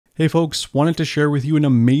Hey folks, wanted to share with you an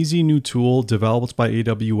amazing new tool developed by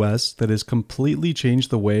AWS that has completely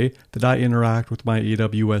changed the way that I interact with my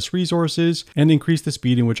AWS resources and increase the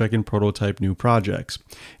speed in which I can prototype new projects.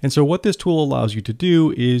 And so what this tool allows you to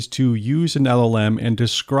do is to use an LLM and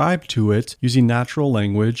describe to it using natural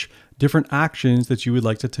language different actions that you would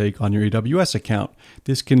like to take on your AWS account.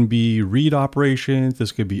 This can be read operations,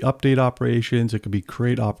 this could be update operations, it could be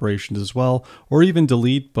create operations as well, or even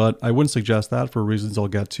delete, but I wouldn't suggest that for reasons I'll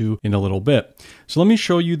get to in a little bit. So let me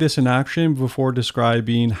show you this in action before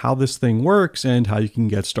describing how this thing works and how you can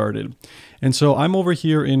get started. And so I'm over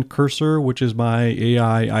here in Cursor, which is my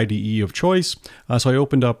AI IDE of choice. So I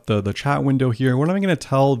opened up the chat window here. What I'm going to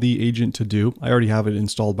tell the agent to do, I already have it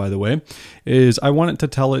installed by the way, is I want it to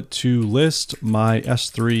tell it to list my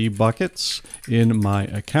S3 buckets in my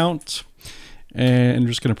account. And I'm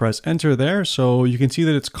just going to press enter there. So you can see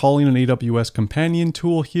that it's calling an AWS companion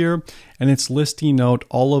tool here, and it's listing out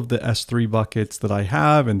all of the S3 buckets that I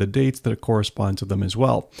have and the dates that correspond to them as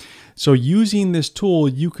well. So using this tool,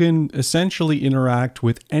 you can essentially interact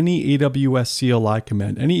with any AWS CLI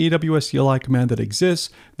command. Any AWS CLI command that exists,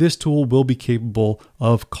 this tool will be capable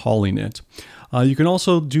of calling it. You can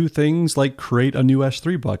also do things like create a new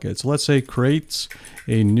S3 bucket. So let's say creates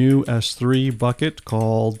a new S3 bucket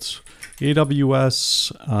called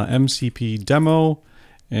AWS MCP demo,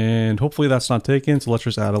 and hopefully that's not taken. So let's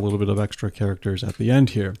just add a little bit of extra characters at the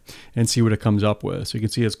end here and see what it comes up with. So you can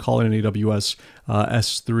see it's calling an AWS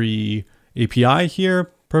S3 API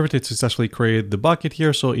here. Perfect, it successfully created the bucket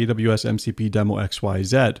here. So AWS MCP demo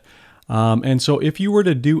XYZ. And so if you were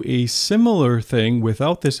to do a similar thing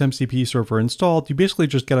without this MCP server installed, you basically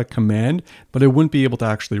just get a command, but it wouldn't be able to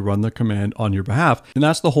actually run the command on your behalf. And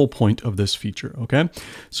that's the whole point of this feature, okay?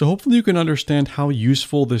 So hopefully you can understand how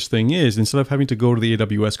useful this thing is. Instead of having to go to the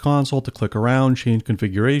AWS console to click around, change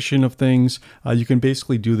configuration of things, you can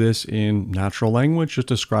basically do this in natural language, just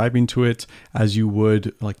describing to it as you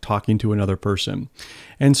would like talking to another person.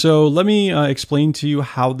 And so let me explain to you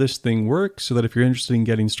how this thing works so that if you're interested in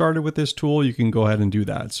getting started with this tool, you can go ahead and do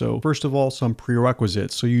that. So first of all, some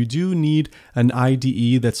prerequisites. So you do need an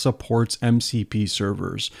IDE that supports MCP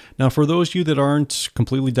servers. Now, for those of you that aren't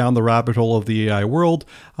completely down the rabbit hole of the AI world,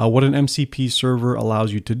 what an MCP server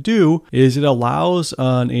allows you to do is it allows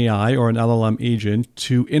an AI or an LLM agent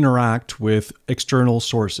to interact with external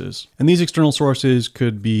sources. And these external sources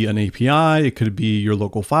could be an API, it could be your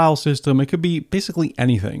local file system, it could be basically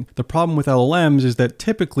anything. The problem with LLMs is that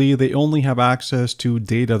typically they only have access to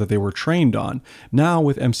data that they were trained on. Now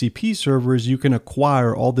with MCP servers, you can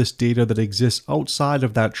acquire all this data that exists outside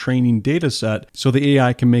of that training data set so the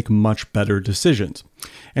AI can make much better decisions.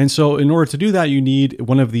 And so in order to do that, you need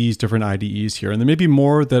one of these different IDEs here. And there may be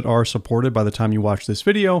more that are supported by the time you watch this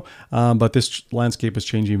video, but this landscape is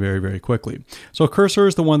changing very, very quickly. So Cursor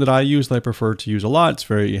is the one that I use, that I prefer to use a lot. It's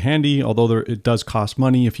very handy, although it does cost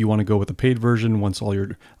money if you want to go with the paid version once all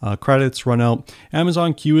your credits run out.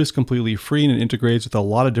 Amazon Q is completely free and it integrates with a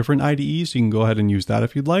lot of different IDEs. So you can go ahead and use that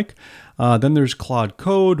if you'd like. Then there's Claude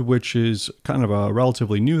Code, which is kind of a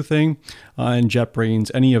relatively new thing, and JetBrains,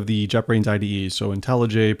 any of the JetBrains IDEs. So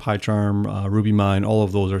IntelliJ, PyCharm, RubyMine, all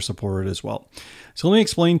of those are supported as well. So let me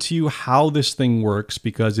explain to you how this thing works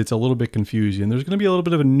because it's a little bit confusing. There's going to be a little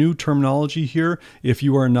bit of a new terminology here if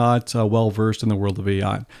you are not well versed in the world of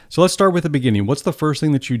AI. So let's start with the beginning. What's the first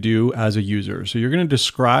thing that you do as a user? So you're going to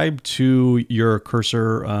describe to your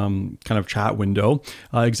Cursor kind of chat window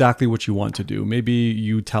exactly what you want to do. Maybe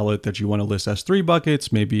you tell it that you want to list S3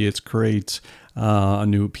 buckets. Maybe it's create a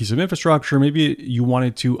new piece of infrastructure. Maybe you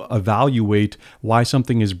wanted to evaluate why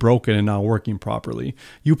something is broken and not working properly.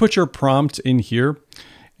 You put your prompt in here,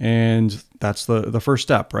 and that's the first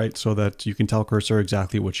step, right? So that you can tell Cursor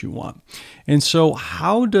exactly what you want. And so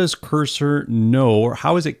how does Cursor know, or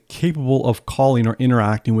how is it capable of calling or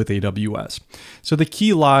interacting with AWS? So the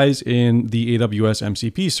key lies in the AWS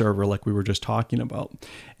MCP server, like we were just talking about.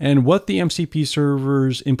 And what the MCP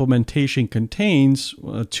server's implementation contains,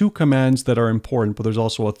 two commands that are important, but there's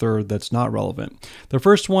also a third that's not relevant. The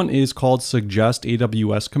first one is called suggest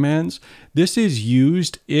AWS commands. This is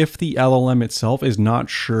used if the LLM itself is not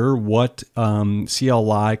sure what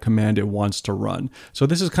CLI command it wants to run. So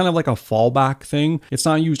this is kind of like a fallback thing. It's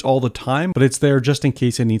not used all the time, but it's there just in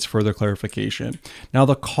case it needs further clarification. Now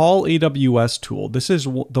the call AWS tool, this is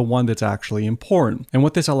the one that's actually important. And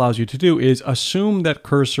what this allows you to do is assume that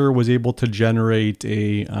Cursor was able to generate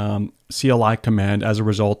a CLI command as a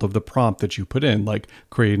result of the prompt that you put in, like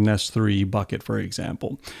create an S3 bucket, for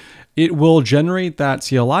example. It will generate that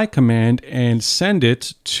CLI command and send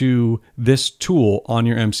it to this tool on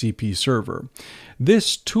your MCP server.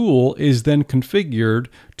 this tool is then configured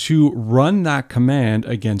to run that command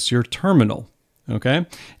against your terminal. Okay,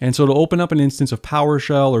 and so to open up an instance of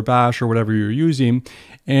PowerShell or Bash or whatever you're using,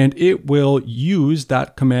 and it will use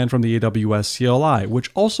that command from the AWS CLI,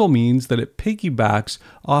 which also means that it piggybacks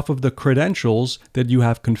off of the credentials that you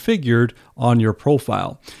have configured on your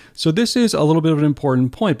profile. So this is a little bit of an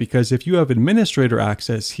important point, because if you have administrator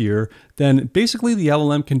access here, then basically the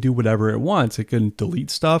LLM can do whatever it wants. It can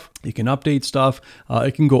delete stuff, it can update stuff,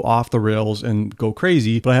 it can go off the rails and go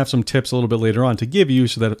crazy. But I have some tips a little bit later on to give you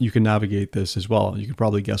so that you can navigate this as well. You can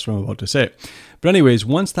probably guess what I'm about to say. But anyways,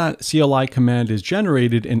 once that CLI command is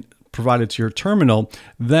generated and provided to your terminal,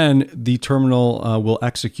 then the terminal will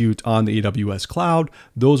execute on the AWS cloud.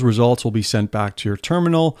 Those results will be sent back to your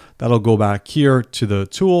terminal. That'll go back here to the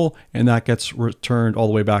tool, and that gets returned all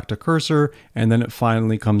the way back to Cursor, and then it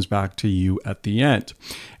finally comes back to you at the end.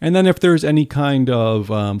 And then if there's any kind of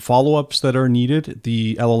follow-ups that are needed,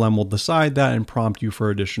 the LLM will decide that and prompt you for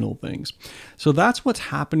additional things. So that's what's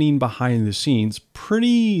happening behind the scenes.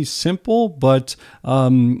 Pretty simple, but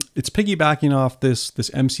it's piggybacking off this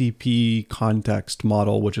MCP context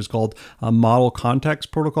model, which is called a model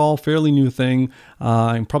context protocol. Fairly new thing.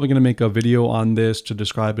 I'm probably going to make a video on this to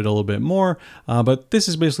describe it a little bit more, but this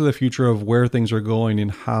is basically the future of where things are going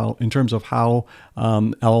and how, in terms of how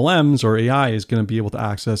LLMs or AI is going to be able to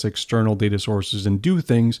access external data sources and do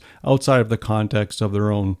things outside of the context of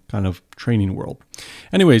their own kind of training world.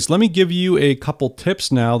 Anyways, let me give you a couple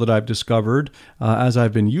tips now that I've discovered as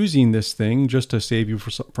I've been using this thing, just to save you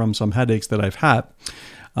from some headaches that I've had.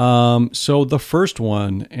 So the first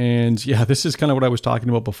one, and yeah, this is kind of what I was talking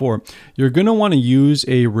about before. You're going to want to use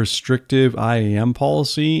a restrictive IAM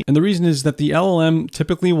policy. And the reason is that the LLM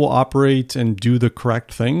typically will operate and do the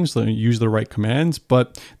correct things, use the right commands,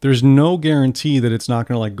 but there's no guarantee that it's not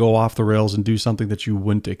going to like go off the rails and do something that you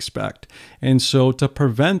wouldn't expect. And so to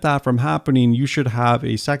prevent that from happening, you should have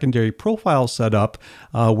a secondary profile set up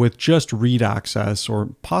with just read access,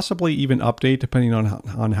 or possibly even update depending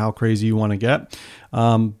on how crazy you want to get.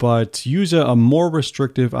 But use a more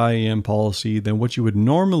restrictive IAM policy than what you would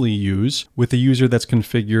normally use with a user that's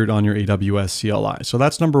configured on your AWS CLI. So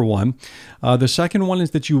that's number one. The second one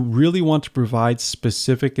is that you really want to provide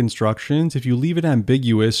specific instructions. If you leave it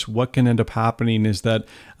ambiguous, what can end up happening is that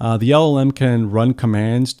the LLM can run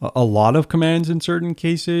commands, a lot of commands in certain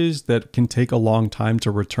cases, that can take a long time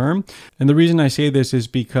to return. And the reason I say this is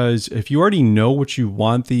because if you already know what you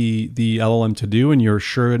want the LLM to do and you're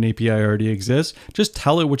sure an API already exists, just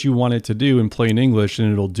tell it what you want it to do in plain English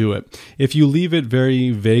and it'll do it. If you leave it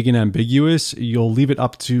very vague and ambiguous, you'll leave it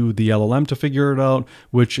up to the LLM to figure it out,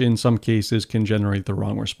 which in some cases can generate the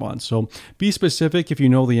wrong response. So be specific if you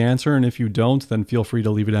know the answer, and if you don't, then feel free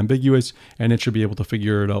to leave it ambiguous and it should be able to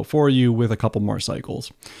figure it out for you with a couple more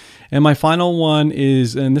cycles. And my final one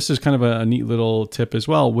is, and this is kind of a neat little tip as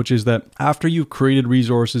well, which is that after you've created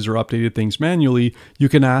resources or updated things manually, you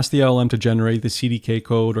can ask the LLM to generate the CDK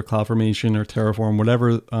code or CloudFormation or Terraform,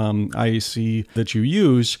 whatever IAC that you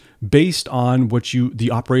use, based on the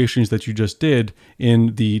operations that you just did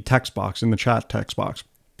in the text box, in the chat text box.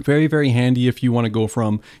 Very, very handy if you want to go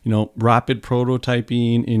from, rapid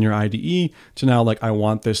prototyping in your IDE to now like, I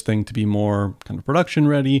want this thing to be more kind of production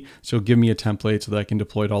ready. So give me a template so that I can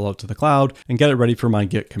deploy it all out to the cloud and get it ready for my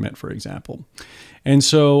Git commit, for example. And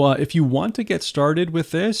so if you want to get started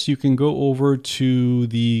with this, you can go over to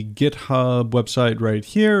the GitHub website right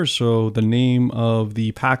here. So the name of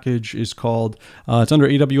the package is called, it's under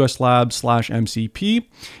AWS Labs/MCP.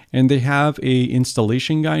 And they have a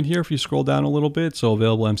installation guide here if you scroll down a little bit. So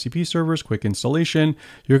available MCP servers, quick installation.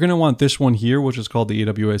 You're going to want this one here, which is called the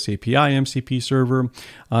AWS API MCP server.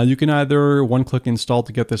 You can either one-click install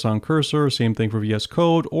to get this on Cursor, same thing for VS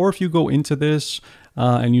Code, or if you go into this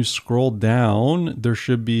and you scroll down, there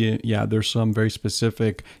should be, there's some very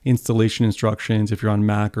specific installation instructions if you're on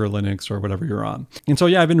Mac or Linux or whatever you're on. And so,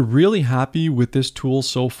 I've been really happy with this tool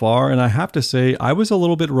so far. And I have to say, I was a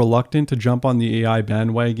little bit reluctant to jump on the AI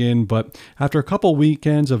bandwagon, but after a couple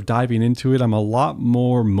weekends of diving into it, I'm a lot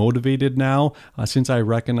more motivated now since I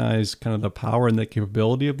recognize kind of the power and the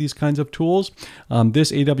capability of these kinds of tools.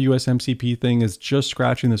 This AWS MCP thing is just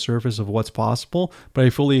scratching the surface of what's possible, but I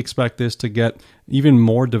fully expect this to get even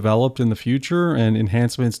more developed in the future and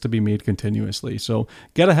enhancements to be made continuously. So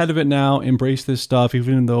get ahead of it now, embrace this stuff,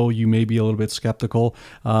 even though you may be a little bit skeptical.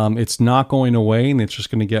 It's not going away, and it's just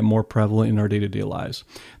going to get more prevalent in our day-to-day lives.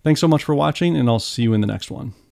 Thanks so much for watching, and I'll see you in the next one.